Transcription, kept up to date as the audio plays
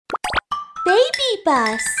baby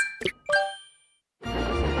bus.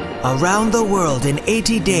 Around the World in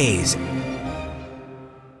 80 Days.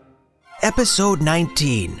 Episode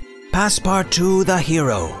 19. Passepartout the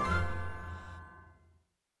Hero.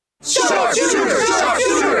 Sharpshooter!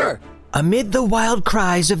 Sharpshooter! Amid the wild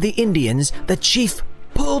cries of the Indians, the chief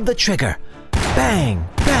pulled the trigger. Bang!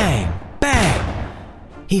 Bang! Bang!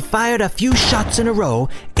 He fired a few shots in a row,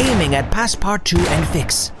 aiming at Passepartout and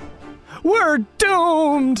Fix. We're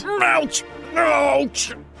doomed! Ouch!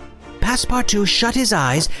 Ouch! Passepartout shut his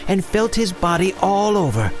eyes and felt his body all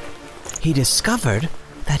over. He discovered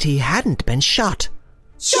that he hadn't been shot.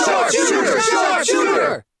 Sharpshooter!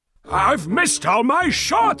 Sharpshooter! I've missed all my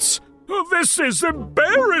shots! This is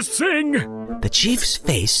embarrassing! The chief's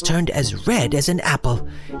face turned as red as an apple.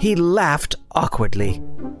 He laughed awkwardly.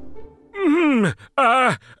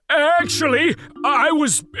 Actually, I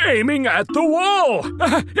was aiming at the wall.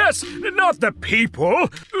 Yes, not the people.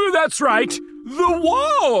 That's right, the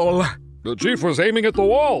wall. The chief was aiming at the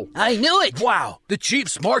wall. I knew it! Wow, the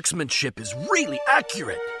chief's marksmanship is really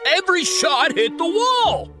accurate. Every shot hit the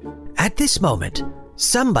wall! At this moment,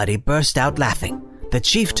 somebody burst out laughing. The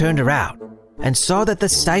chief turned around and saw that the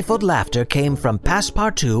stifled laughter came from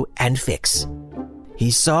Passepartout and Fix.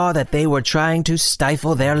 He saw that they were trying to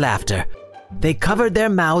stifle their laughter. They covered their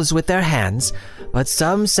mouths with their hands, but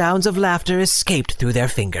some sounds of laughter escaped through their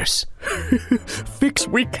fingers. Fix,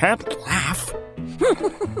 we can't laugh.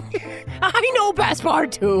 I know,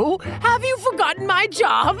 Passepartout. Have you forgotten my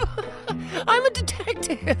job? I'm a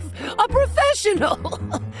detective, a professional.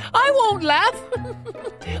 I won't laugh.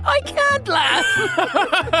 I can't laugh.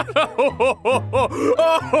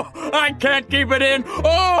 I can't keep it in.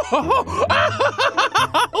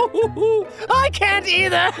 I can't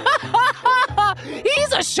either.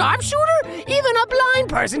 He's a sharpshooter. Even a blind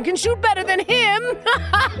person can shoot better than him.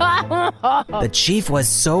 The chief was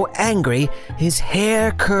so angry, his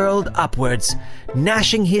hair curled upwards.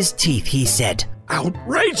 Gnashing his teeth, he said,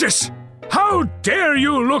 Outrageous! How dare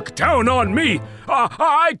you look down on me?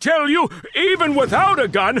 I tell you, even without a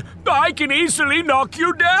gun, I can easily knock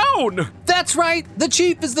you down. That's right. The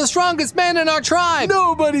chief is the strongest man in our tribe.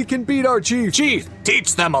 Nobody can beat our chief. Chief,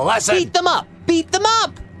 teach them a lesson. Beat them up. Beat them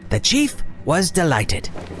up. The chief was delighted.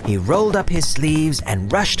 He rolled up his sleeves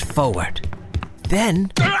and rushed forward.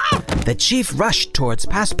 Then, the chief rushed towards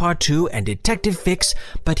Passepartout and Detective Fix,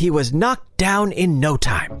 but he was knocked down in no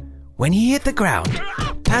time. When he hit the ground,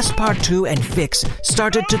 Passepartout and Fix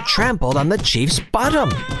started to trample on the chief's bottom,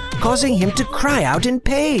 causing him to cry out in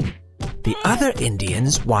pain. The other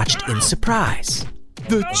Indians watched in surprise.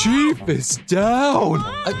 The chief is down.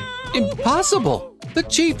 Impossible. The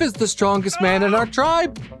chief is the strongest man in our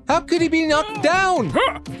tribe. How could he be knocked down?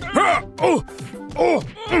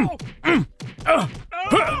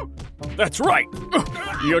 That's right.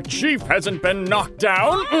 Your chief hasn't been knocked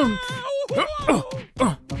down.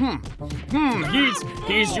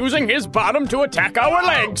 He's using his bottom to attack our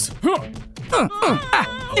legs.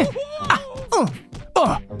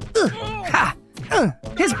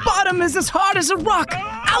 His bottom is as hard as a rock.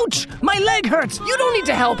 Ouch! My leg hurts. You don't need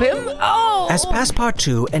to help him. Oh! As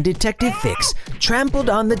Passepartout and Detective Fix trampled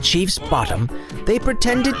on the chief's bottom, they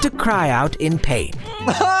pretended to cry out in pain.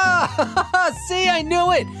 See, I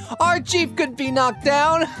knew it. Our chief could be knocked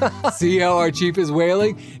down. See how our chief is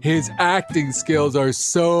wailing? His acting skills are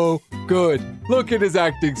so good. Look at his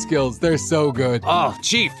acting skills. They're so good. Oh,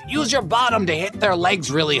 Chief, use your bottom to hit their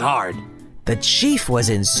legs really hard. The chief was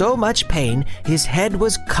in so much pain, his head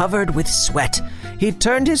was covered with sweat. He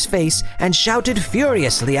turned his face and shouted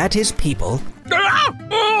furiously at his people.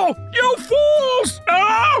 Oh, you fools!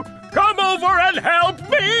 Come over and help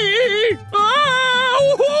me!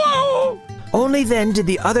 Only then did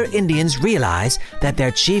the other Indians realize that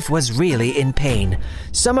their chief was really in pain.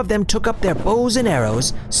 Some of them took up their bows and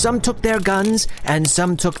arrows, some took their guns, and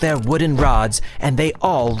some took their wooden rods, and they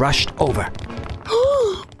all rushed over.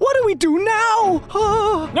 What do we do now?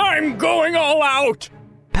 I'm going all out!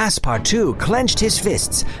 Passepartout clenched his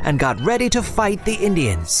fists and got ready to fight the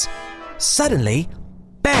Indians. Suddenly,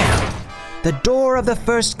 bam! The door of the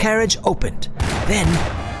first carriage opened. Then,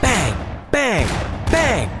 bang, bang,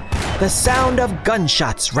 bang! The sound of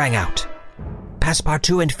gunshots rang out.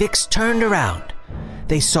 Passepartout and Fix turned around.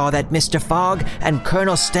 They saw that Mr. Fogg and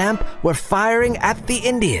Colonel Stamp were firing at the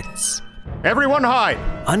Indians. Everyone hide!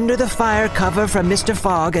 Under the fire cover from Mr.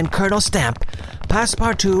 Fogg and Colonel Stamp,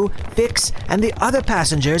 Passepartout, Fix, and the other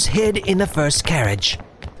passengers hid in the first carriage.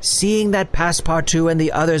 Seeing that Passepartout and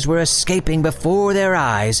the others were escaping before their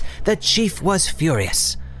eyes, the chief was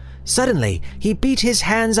furious. Suddenly, he beat his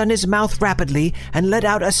hands on his mouth rapidly and let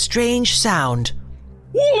out a strange sound.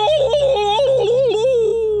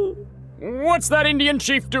 What's that Indian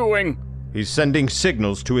chief doing? He's sending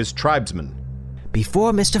signals to his tribesmen.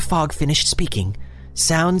 Before Mr. Fogg finished speaking,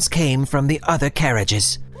 sounds came from the other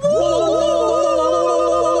carriages.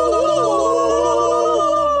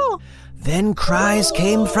 Then cries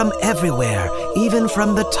came from everywhere, even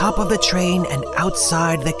from the top of the train and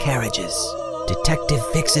outside the carriages. Detective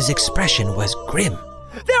Fix's expression was grim.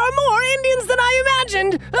 There are more Indians than I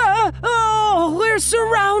imagined! We're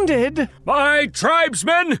surrounded! My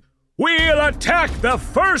tribesmen, we'll attack the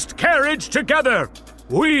first carriage together.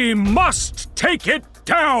 We must take it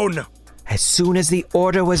down. As soon as the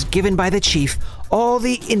order was given by the chief, all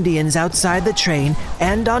the Indians outside the train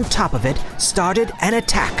and on top of it started an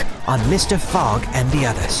attack on Mr. Fogg and the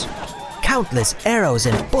others. Countless arrows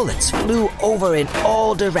and bullets flew over in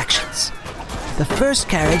all directions. The first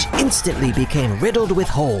carriage instantly became riddled with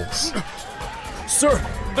holes. Sir,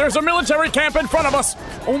 there's a military camp in front of us.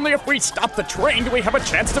 Only if we stop the train do we have a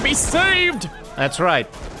chance to be saved. That's right.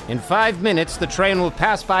 In 5 minutes, the train will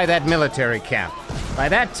pass by that military camp. By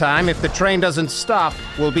that time, if the train doesn't stop,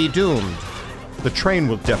 we'll be doomed. The train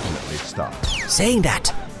will definitely stop. Saying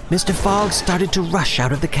that, Mr. Fogg started to rush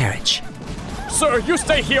out of the carriage. Sir, you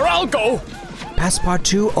stay here, I'll go.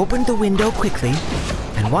 Passepartout opened the window quickly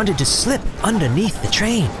and wanted to slip underneath the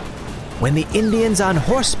train. When the Indians on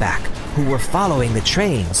horseback who were following the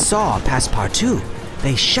train saw Passepartout,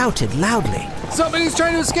 they shouted loudly. Somebody's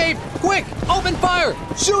trying to escape! Quick! Open fire!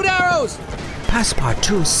 Shoot arrows!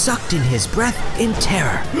 Passepartout sucked in his breath in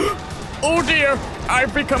terror. Oh dear,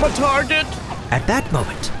 I've become a target. At that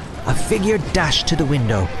moment, a figure dashed to the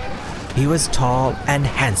window. He was tall and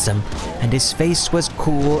handsome, and his face was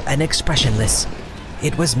cool and expressionless.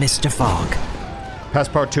 It was Mr. Fogg.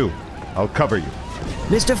 Passepartout, I'll cover you.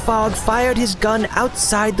 Mr. Fogg fired his gun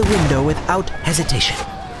outside the window without hesitation.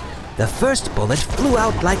 The first bullet flew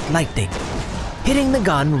out like lightning, hitting the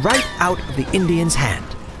gun right out of the Indian's hand.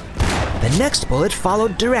 The next bullet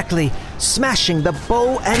followed directly, smashing the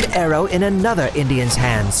bow and arrow in another Indian's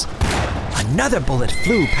hands. Another bullet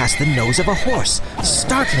flew past the nose of a horse,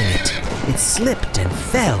 startling it. It slipped and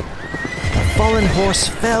fell. The fallen horse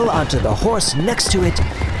fell onto the horse next to it,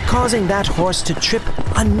 causing that horse to trip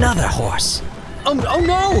another horse. Oh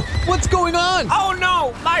no! What's going on? Oh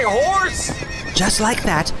no, my horse! Just like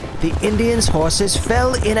that, the Indians' horses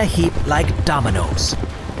fell in a heap like dominoes.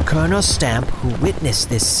 Colonel Stamp, who witnessed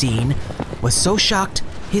this scene, was so shocked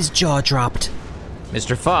his jaw dropped.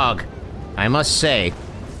 Mr. Fogg, I must say,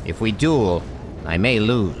 if we duel, I may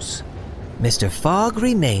lose. Mr. Fogg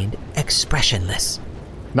remained expressionless.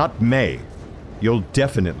 Not may. You'll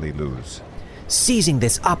definitely lose. Seizing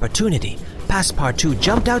this opportunity, Passepartout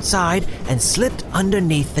jumped outside and slipped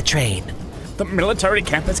underneath the train. The military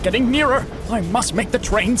camp is getting nearer. I must make the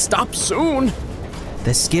train stop soon.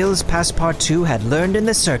 The skills Passepartout had learned in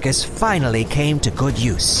the circus finally came to good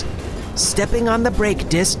use. Stepping on the brake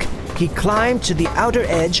disc, he climbed to the outer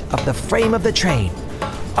edge of the frame of the train,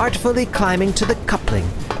 artfully climbing to the coupling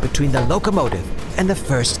between the locomotive and the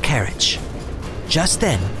first carriage. Just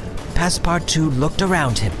then, Passepartout looked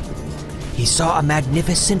around him. He saw a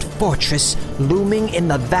magnificent fortress looming in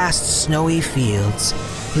the vast snowy fields.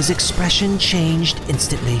 His expression changed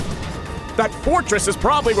instantly. That fortress is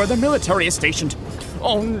probably where the military is stationed.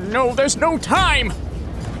 Oh no, there's no time!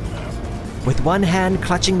 With one hand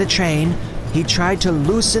clutching the train, he tried to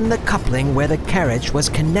loosen the coupling where the carriage was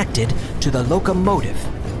connected to the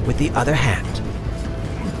locomotive with the other hand.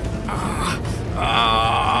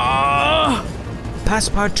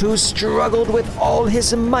 Passepartout struggled with all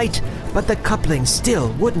his might, but the coupling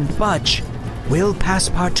still wouldn't budge. Will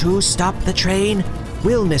Passepartout stop the train?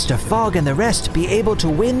 Will Mr. Fogg and the rest be able to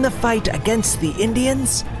win the fight against the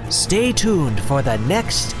Indians? Stay tuned for the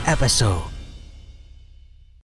next episode.